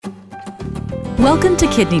Welcome to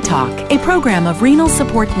Kidney Talk, a program of Renal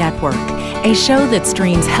Support Network, a show that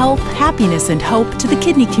streams health, happiness, and hope to the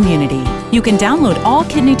kidney community. You can download all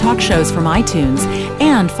Kidney Talk shows from iTunes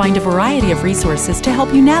and find a variety of resources to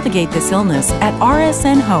help you navigate this illness at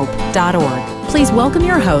rsnhope.org. Please welcome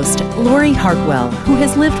your host, Lori Hartwell, who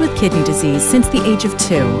has lived with kidney disease since the age of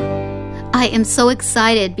 2. I am so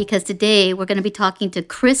excited because today we're going to be talking to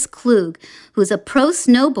Chris Klug, who's a pro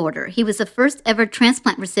snowboarder. He was the first ever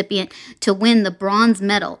transplant recipient to win the bronze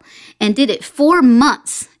medal and did it 4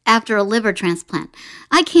 months after a liver transplant.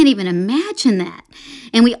 I can't even imagine that.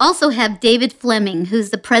 And we also have David Fleming,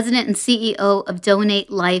 who's the president and CEO of Donate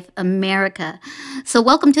Life America. So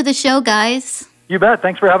welcome to the show, guys. You bet.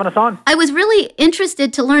 Thanks for having us on. I was really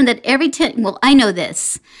interested to learn that I know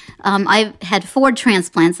this. I've had 4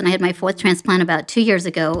 transplants, and I had my 4th transplant about 2 years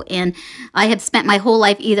ago, and I have spent my whole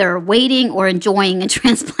life either waiting or enjoying a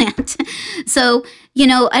transplant. So,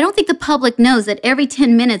 I don't think the public knows that every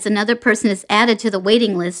 10 minutes another person is added to the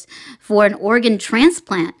waiting list for an organ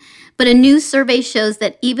transplant. But a new survey shows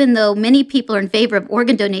that even though many people are in favor of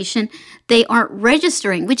organ donation, they aren't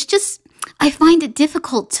registering, which I find it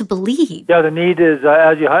difficult to believe. Yeah, the need is,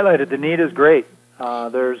 as you highlighted, the need is great.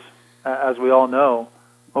 There's, as we all know,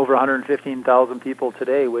 over 115,000 people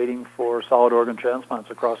today waiting for solid organ transplants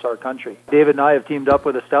across our country. David and I have teamed up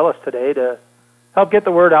with Astellas today to help get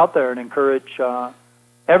the word out there and encourage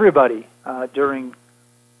everybody during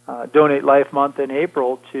Donate Life Month in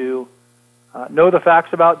April to know the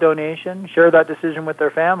facts about donation, share that decision with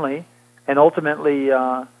their family, and ultimately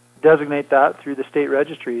designate that through the state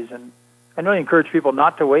registries. And really encourage people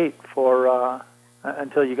not to wait for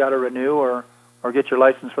until you got to renew or get your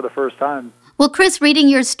license for the first time. Well, Chris, reading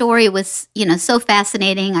your story was, so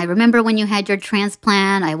fascinating. I remember when you had your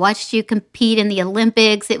transplant. I watched you compete in the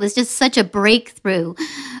Olympics. It was just such a breakthrough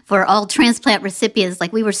for all transplant recipients.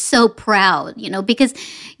 Like, we were so proud, because,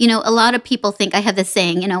 a lot of people think, I have this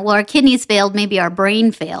saying, well, our kidneys failed, maybe our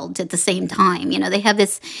brain failed at the same time. They have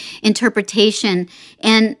this interpretation.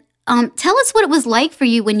 And tell us what it was like for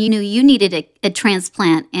you when you knew you needed a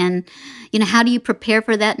transplant, and how do you prepare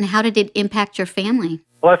for that, and how did it impact your family?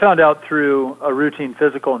 Well, I found out through a routine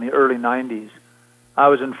physical in the early 90s. I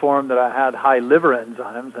was informed that I had high liver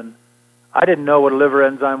enzymes, and I didn't know what a liver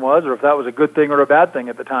enzyme was or if that was a good thing or a bad thing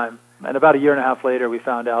at the time. And about a year and a half later, we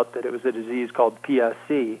found out that it was a disease called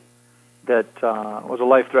PSC that was a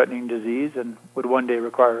life-threatening disease and would one day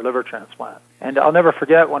require a liver transplant. And I'll never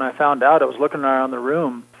forget when I found out, I was looking around the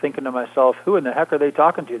room thinking to myself, who in the heck are they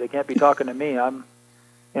talking to? They can't be talking to me. I'm,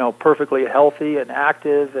 perfectly healthy and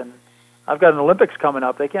active, and I've got an Olympics coming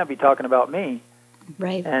up. They can't be talking about me.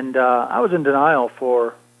 Right. And I was in denial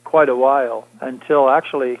for quite a while until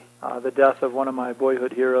actually the death of one of my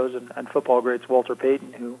boyhood heroes and football greats, Walter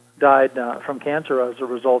Payton, who died from cancer as a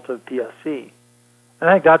result of PSC. And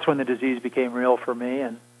I think that's when the disease became real for me.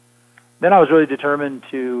 And then I was really determined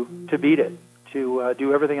to beat it, to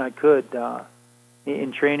do everything I could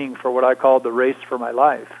in training for what I called the race for my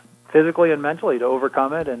life, physically and mentally, to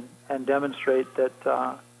overcome it and demonstrate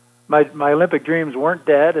that my Olympic dreams weren't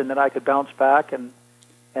dead and that I could bounce back and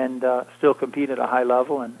still compete at a high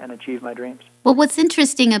level and achieve my dreams. Well, what's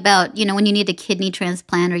interesting about, when you need a kidney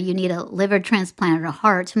transplant or you need a liver transplant or a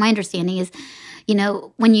heart, to my understanding is,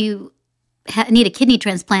 when you need a kidney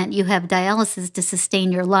transplant, you have dialysis to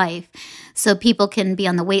sustain your life. So people can be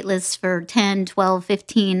on the wait list for 10, 12,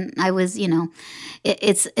 15. I was,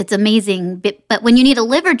 it's amazing. But when you need a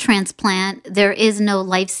liver transplant, there is no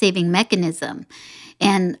life-saving mechanism.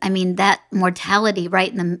 And I mean, that mortality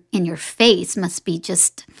right in your face must be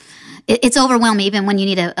just, it's overwhelming even when you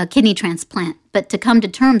need a kidney transplant. But to come to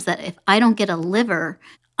terms that if I don't get a liver,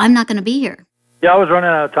 I'm not going to be here. Yeah, I was running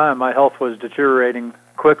out of time. My health was deteriorating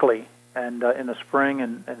quickly. And in the spring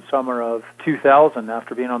and summer of 2000,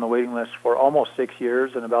 after being on the waiting list for almost 6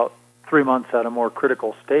 years and about 3 months at a more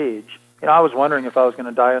critical stage, I was wondering if I was going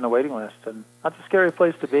to die on the waiting list. And that's a scary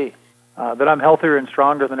place to be. That I'm healthier and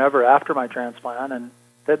stronger than ever after my transplant, and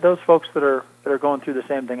that those folks that are going through the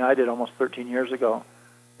same thing I did almost 13 years ago,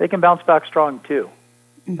 they can bounce back strong too.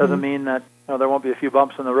 Mm-hmm. Doesn't mean that there won't be a few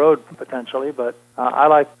bumps in the road potentially, but I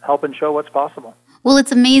like helping show what's possible. Well,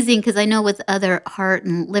 it's amazing because I know with other heart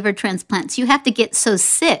and liver transplants, you have to get so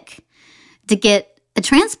sick to get a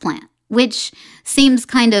transplant, which seems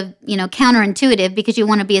kind of, counterintuitive because you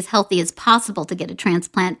want to be as healthy as possible to get a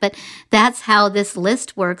transplant. But that's how this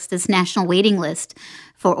list works, this national waiting list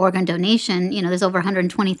for organ donation. There's over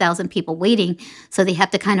 120,000 people waiting, so they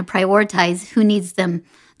have to kind of prioritize who needs them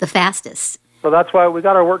the fastest. So that's why we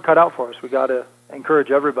got our work cut out for us. We got to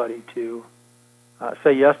encourage everybody to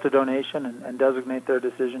say yes to donation and designate their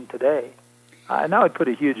decision today. And that would put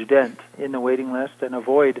a huge dent in the waiting list and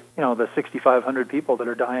avoid, the 6,500 people that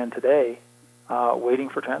are dying today waiting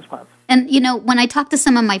for transplants. And, when I talk to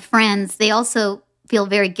some of my friends, they also feel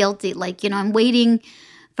very guilty. Like, I'm waiting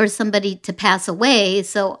for somebody to pass away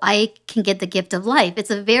so I can get the gift of life. It's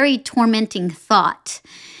a very tormenting thought.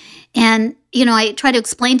 And, I try to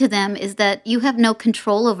explain to them is that you have no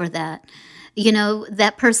control over that.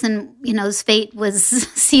 That person, his fate was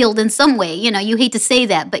sealed in some way. You hate to say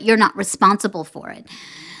that, but you're not responsible for it.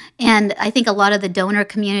 And I think a lot of the donor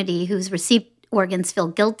community who's received organs feel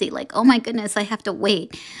guilty, like, oh my goodness, I have to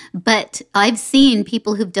wait. But I've seen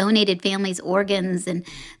people who've donated families organs, and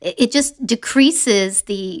it just decreases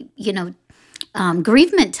the,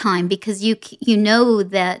 bereavement time, because you know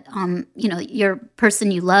that your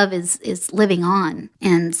person you love is living on.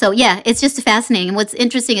 And so it's just fascinating. And what's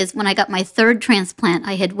interesting is when I got my third transplant,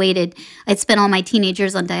 I'd spent all my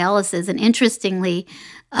teenagers on dialysis, and interestingly,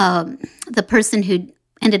 the person who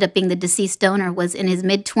ended up being the deceased donor was in his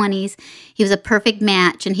mid-20s. He was a perfect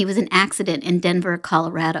match, and he was an accident in Denver,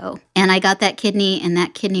 Colorado. And I got that kidney, and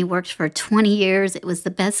that kidney worked for 20 years. It was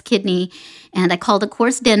the best kidney. And I called, of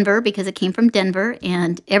course, Denver, because it came from Denver.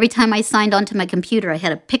 And every time I signed onto my computer, I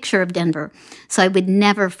had a picture of Denver. So I would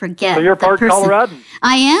never forget. So you're part Coloradan.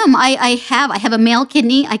 I am. I have a male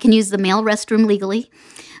kidney. I can use the male restroom legally.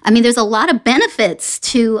 I mean, there's a lot of benefits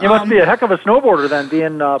to... You must be a heck of a snowboarder then,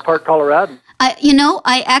 being part Coloradan. I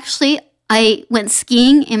went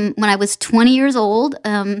skiing when I was 20 years old.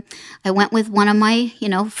 I went with one of my,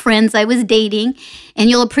 friends I was dating, and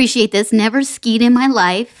you'll appreciate this, never skied in my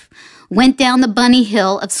life. Went down the bunny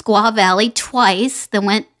hill of Squaw Valley twice, then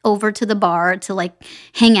went over to the bar to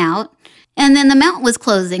hang out. And then the mountain was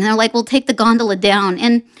closing. They're like, we'll take the gondola down.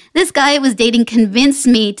 And this guy I was dating convinced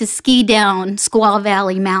me to ski down Squaw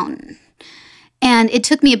Valley Mountain. And it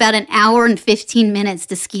took me about an hour and 15 minutes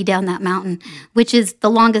to ski down that mountain, which is the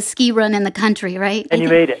longest ski run in the country, right? And you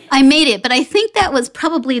made it. I made it, but I think that was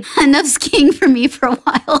probably enough skiing for me for a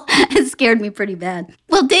while. It scared me pretty bad.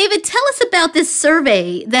 Well, David, tell us about this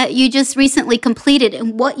survey that you just recently completed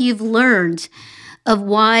and what you've learned of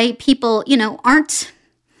why people, aren't,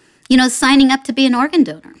 signing up to be an organ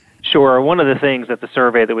donor. Sure. One of the things that the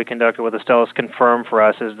survey that we conducted with Astellas confirmed for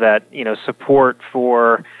us is that, support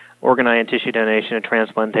for organ, eye, and tissue donation and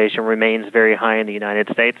transplantation remains very high in the United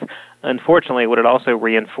States. Unfortunately, what it also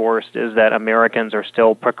reinforced is that Americans are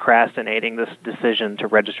still procrastinating this decision to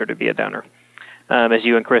register to be a donor. As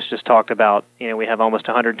you and Chris just talked about, we have almost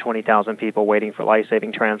 120,000 people waiting for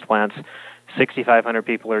life-saving transplants. 6,500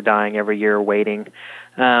 people are dying every year waiting.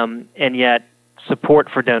 And yet, support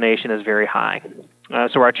for donation is very high.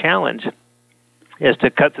 So our challenge is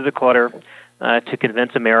to cut through the clutter, to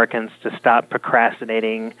convince Americans to stop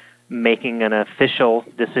procrastinating making an official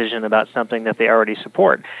decision about something that they already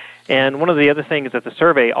support. And one of the other things that the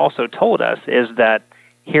survey also told us is that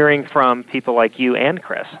hearing from people like you and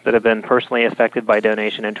Chris that have been personally affected by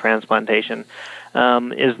donation and transplantation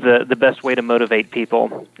is the best way to motivate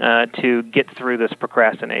people to get through this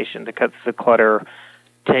procrastination, to cut through the clutter,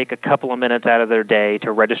 take a couple of minutes out of their day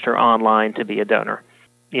to register online to be a donor.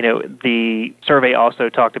 The survey also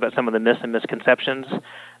talked about some of the myths and misconceptions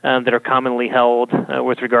that are commonly held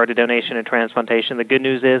with regard to donation and transplantation. The good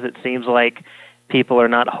news is it seems like people are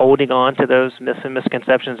not holding on to those myths and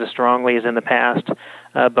misconceptions as strongly as in the past,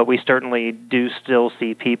 but we certainly do still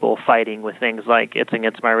see people fighting with things like it's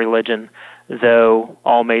against my religion, though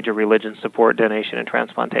all major religions support donation and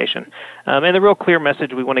transplantation. And the real clear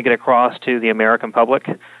message we want to get across to the American public,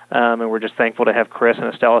 and we're just thankful to have Chris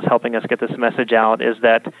and Astellas helping us get this message out, is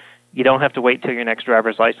that you don't have to wait till your next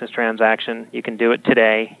driver's license transaction. You can do it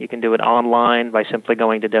today. You can do it online by simply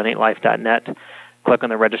going to donatelife.net. Click on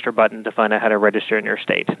the register button to find out how to register in your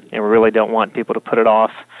state. And we really don't want people to put it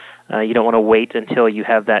off. You don't want to wait until you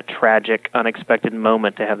have that tragic, unexpected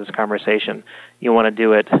moment to have this conversation. You want to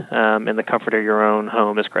do it in the comfort of your own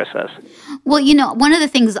home, as Chris says. Well, one of the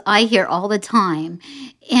things I hear all the time,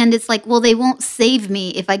 and it's like, well, they won't save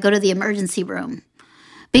me if I go to the emergency room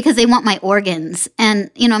because they want my organs. And,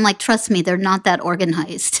 I'm like, trust me, they're not that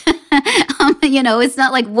organized. It's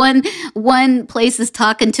not like one place is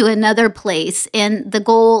talking to another place. And the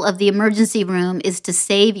goal of the emergency room is to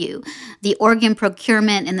save you. The organ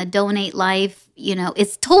procurement and the Donate Life,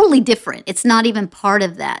 it's totally different. It's not even part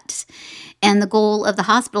of that. And the goal of the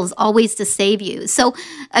hospital is always to save you. So,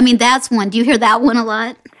 that's one. Do you hear that one a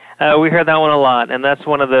lot? We hear that one a lot. And that's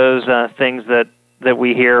one of those things that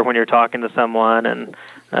we hear when you're talking to someone and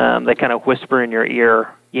they kind of whisper in your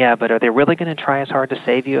ear, yeah, but are they really going to try as hard to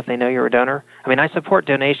save you if they know you're a donor? I mean, I support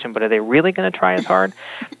donation, but are they really going to try as hard?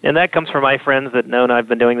 And that comes from my friends that know I've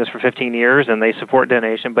been doing this for 15 years, and they support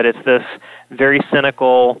donation, but it's this very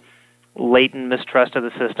cynical, latent mistrust of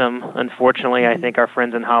the system. Unfortunately, I think our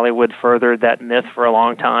friends in Hollywood furthered that myth for a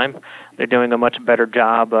long time. They're doing a much better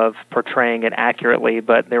job of portraying it accurately,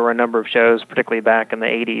 but there were a number of shows, particularly back in the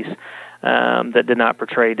 80s, that did not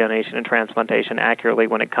portray donation and transplantation accurately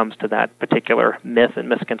when it comes to that particular myth and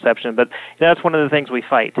misconception. But that's one of the things we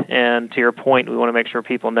fight. And to your point, we want to make sure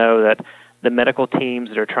people know that the medical teams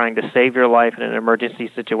that are trying to save your life in an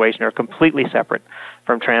emergency situation are completely separate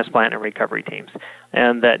from transplant and recovery teams,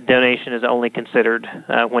 and that donation is only considered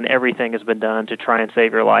when everything has been done to try and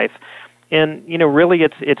save your life. And, really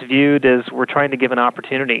it's viewed as we're trying to give an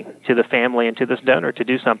opportunity to the family and to this donor to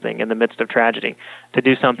do something in the midst of tragedy, to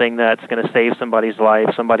do something that's going to save somebody's life,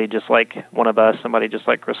 somebody just like one of us, somebody just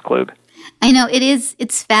like Chris Klug. I know,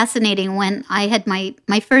 it's fascinating. When I had my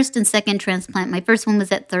first and second transplant, my first one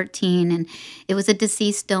was at 13, and it was a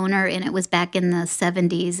deceased donor, and it was back in the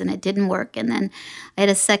 70s, and it didn't work. And then I had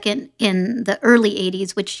a second in the early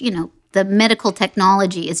 80s, which, the medical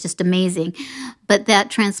technology is just amazing, but that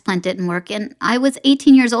transplant didn't work. And I was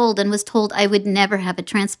 18 years old and was told I would never have a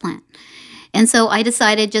transplant. And so I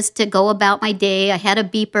decided just to go about my day. I had a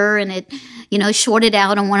beeper, and it, shorted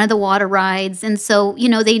out on one of the water rides. And so,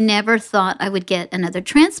 they never thought I would get another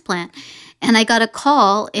transplant. And I got a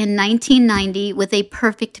call in 1990 with a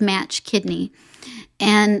perfect match kidney.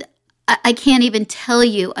 And I can't even tell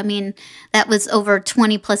you. I mean, that was over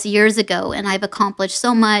 20 plus years ago, and I've accomplished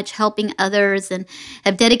so much helping others and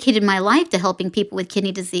have dedicated my life to helping people with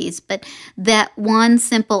kidney disease. But that one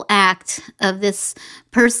simple act of this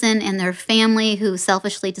person and their family who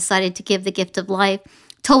selfishly decided to give the gift of life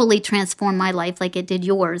totally transformed my life like it did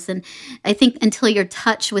yours. And I think until you're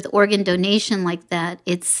touched with organ donation like that,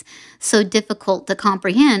 it's so difficult to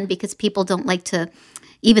comprehend because people don't like to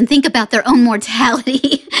even think about their own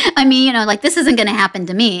mortality. I mean, like this isn't going to happen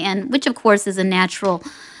to me, and which of course is a natural,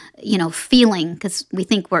 feeling because we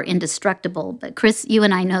think we're indestructible. But Chris, you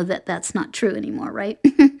and I know that that's not true anymore, right?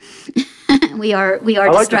 we are. I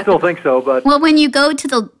like to still think so, but well, when you go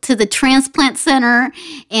to the transplant center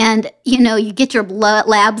and you get your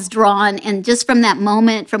labs drawn, and just from that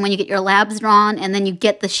moment, from when you get your labs drawn, and then you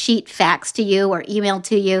get the sheet faxed to you or emailed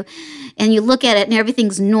to you, and you look at it and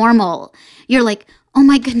everything's normal, you're like, oh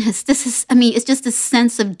my goodness, it's just a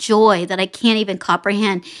sense of joy that I can't even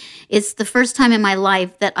comprehend. It's the first time in my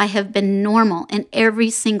life that I have been normal in every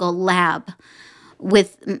single lab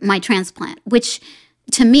with my transplant, which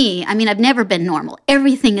to me, I've never been normal.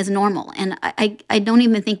 Everything is normal. And I don't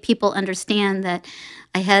even think people understand that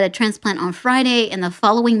I had a transplant on Friday, and the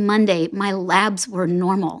following Monday, my labs were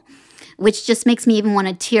normal, which just makes me even want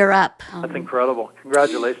to tear up. That's incredible.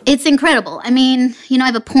 Congratulations. It's incredible. I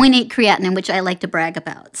have a 0.8 creatinine, which I like to brag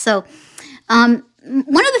about. So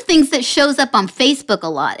one of the things that shows up on Facebook a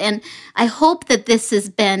lot, and I hope that this has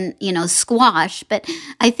been, squashed, but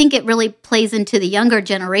I think it really plays into the younger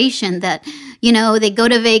generation that, they go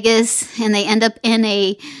to Vegas and they end up in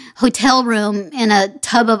a hotel room in a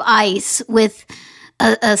tub of ice with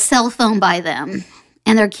a cell phone by them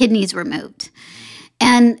and their kidneys removed.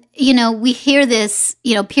 And, we hear this,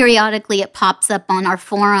 periodically it pops up on our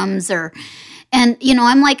forums and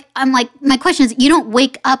I'm like, my question is, you don't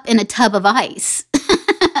wake up in a tub of ice.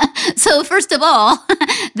 So first of all,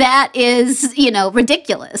 that is,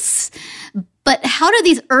 ridiculous. But how do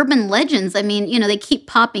these urban legends, they keep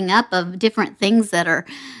popping up of different things that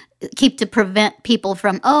keep to prevent people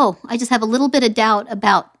from, I just have a little bit of doubt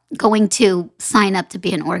about going to sign up to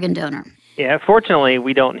be an organ donor. Yeah, fortunately,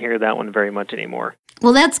 we don't hear that one very much anymore.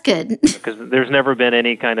 Well, that's good. Because there's never been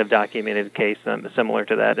any kind of documented case similar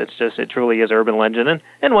to that. It truly is urban legend.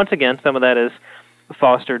 And once again, some of that is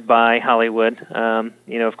fostered by Hollywood.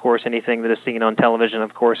 Of course, anything that is seen on television,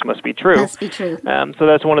 of course, must be true. Must be true. So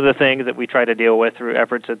that's one of the things that we try to deal with through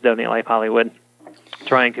efforts at Donate Life Hollywood,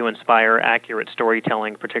 trying to inspire accurate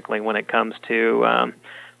storytelling, particularly when it comes to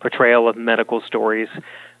portrayal of medical stories.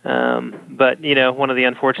 But, one of the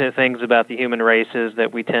unfortunate things about the human race is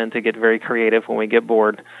that we tend to get very creative when we get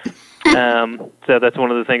bored. So that's one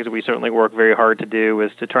of the things that we certainly work very hard to do,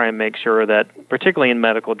 is to try and make sure that, particularly in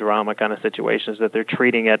medical drama kind of situations, that they're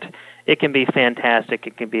treating it. It can be fantastic,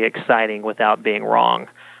 it can be exciting without being wrong.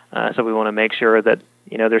 So we want to make sure that,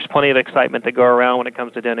 there's plenty of excitement to go around when it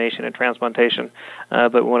comes to donation and transplantation,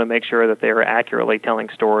 but we want to make sure that they are accurately telling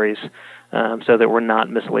stories so that we're not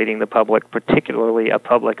misleading the public, particularly a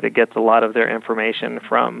public that gets a lot of their information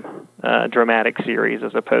from dramatic series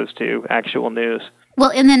as opposed to actual news.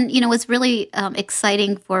 Well, and then, what's really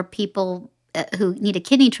exciting for people who need a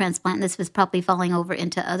kidney transplant, this was probably falling over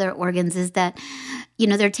into other organs, is that,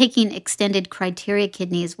 they're taking extended criteria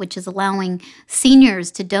kidneys, which is allowing seniors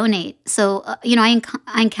to donate. So, I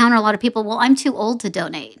encounter a lot of people, well, I'm too old to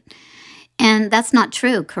donate. And that's not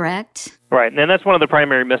true, correct? Right, and that's one of the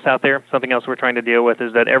primary myths out there. Something else we're trying to deal with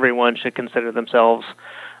is that everyone should consider themselves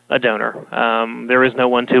a donor. There is no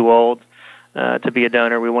one too old to be a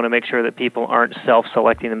donor. We want to make sure that people aren't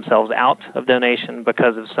self-selecting themselves out of donation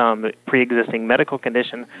because of some pre-existing medical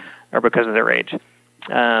condition or because of their age.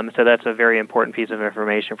 So that's a very important piece of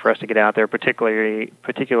information for us to get out there,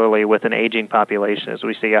 particularly with an aging population, as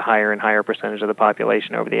we see a higher and higher percentage of the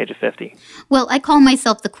population over the age of 50. Well, I call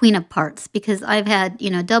myself the queen of parts because I've had,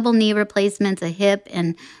 double knee replacements, a hip,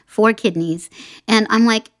 and 4 kidneys. And I'm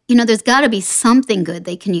like, there's got to be something good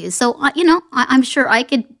they can use. So, I'm sure I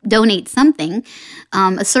could donate something.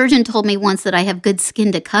 A surgeon told me once that I have good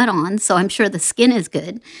skin to cut on, so I'm sure the skin is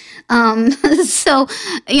good. He meant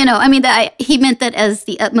that as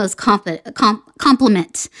the utmost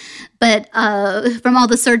compliment. But from all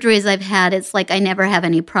the surgeries I've had, it's like I never have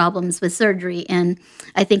any problems with surgery. And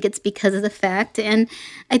I think it's because of the fact. And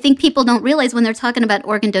I think people don't realize when they're talking about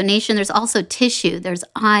organ donation, there's also tissue, there's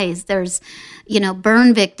eyes, there's,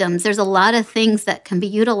 burn victims. There's a lot of things that can be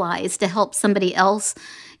utilized to help somebody else,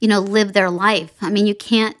 live their life. I mean, you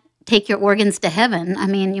can't take your organs to heaven. I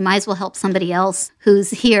mean, you might as well help somebody else who's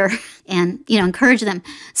here and, encourage them.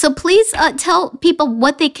 So please tell people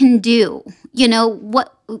what they can do.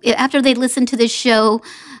 What after they listen to this show,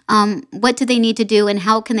 what do they need to do and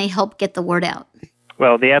how can they help get the word out?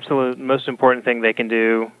 Well, the absolute most important thing they can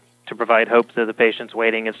do to provide hope to the patients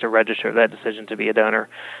waiting is to register that decision to be a donor.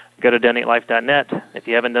 Go to donatelife.net. If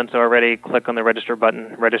you haven't done so already, click on the register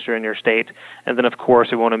button, register in your state. And then, of course,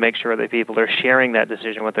 we want to make sure that people are sharing that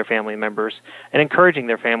decision with their family members and encouraging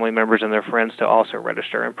their family members and their friends to also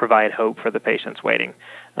register and provide hope for the patients waiting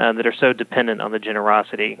that are so dependent on the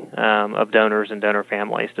generosity of donors and donor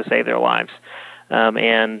families to save their lives.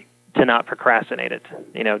 And to not procrastinate it.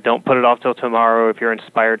 Don't put it off till tomorrow. If you're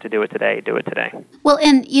inspired to do it today, do it today. Well,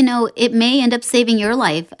 and, it may end up saving your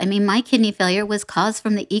life. I mean, my kidney failure was caused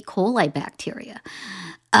from the E. coli bacteria.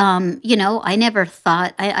 I never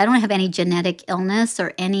thought, I don't have any genetic illness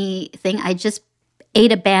or anything. I just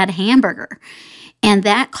ate a bad hamburger. And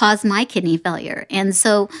that caused my kidney failure. And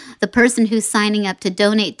so the person who's signing up to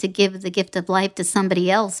donate to give the gift of life to somebody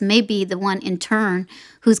else may be the one in turn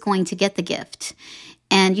who's going to get the gift.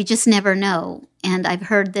 And you just never know. And I've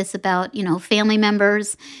heard this about, family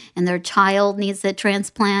members and their child needs a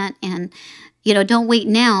transplant. And, don't wait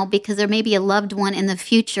now because there may be a loved one in the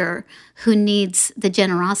future who needs the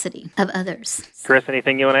generosity of others. Chris,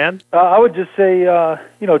 anything you want to add? I would just say,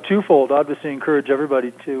 twofold. Obviously encourage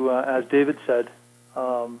everybody to, as David said,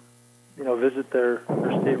 visit their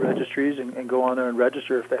state registries and go on there and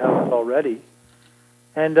register if they haven't already.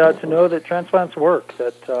 And to know that transplants work,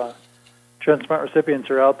 that transplant recipients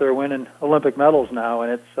are out there winning Olympic medals now,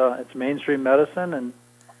 and it's mainstream medicine. And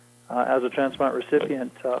as a transplant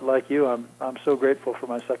recipient like you, I'm so grateful for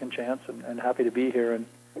my second chance and happy to be here. And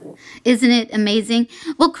isn't it amazing?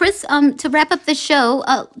 Well, Chris, to wrap up the show,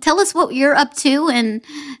 tell us what you're up to, and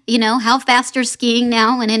how fast you're skiing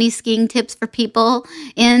now, and any skiing tips for people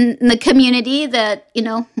in the community that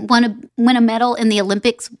want to win a medal in the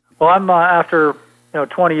Olympics. Well, I'm after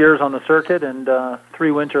 20 years on the circuit and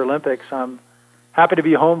 3 Winter Olympics. I'm happy to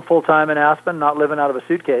be home full-time in Aspen, not living out of a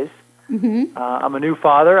suitcase. Mm-hmm. I'm a new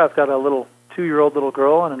father. I've got a 2-year-old little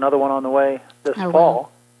girl and another one on the way this fall. Wow.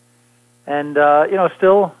 And,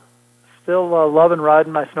 still loving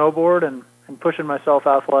riding my snowboard and pushing myself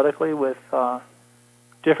athletically with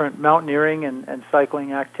different mountaineering and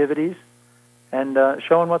cycling activities. And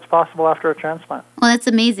showing what's possible after a transplant. Well, that's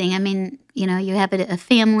amazing. I mean, you have a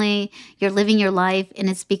family, you're living your life, and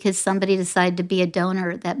it's because somebody decided to be a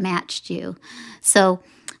donor that matched you. So,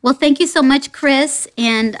 well, thank you so much, Chris.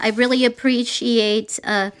 And I really appreciate,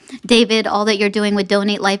 David, all that you're doing with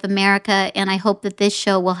Donate Life America. And I hope that this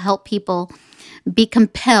show will help people be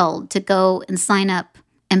compelled to go and sign up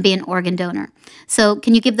and be an organ donor. So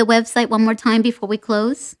can you give the website one more time before we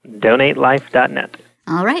close? DonateLife.net.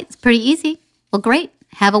 All right. It's pretty easy. Well, great.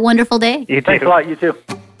 Have a wonderful day. You too. Thanks a lot. You too.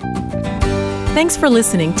 Thanks for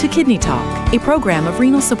listening to Kidney Talk, a program of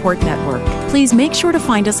Renal Support Network. Please make sure to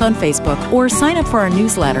find us on Facebook or sign up for our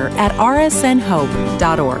newsletter at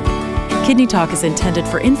rsnhope.org. Kidney Talk is intended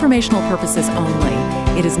for informational purposes only.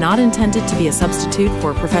 It is not intended to be a substitute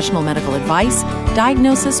for professional medical advice,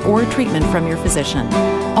 diagnosis, or treatment from your physician.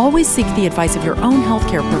 Always seek the advice of your own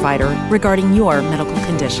healthcare provider regarding your medical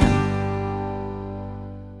condition.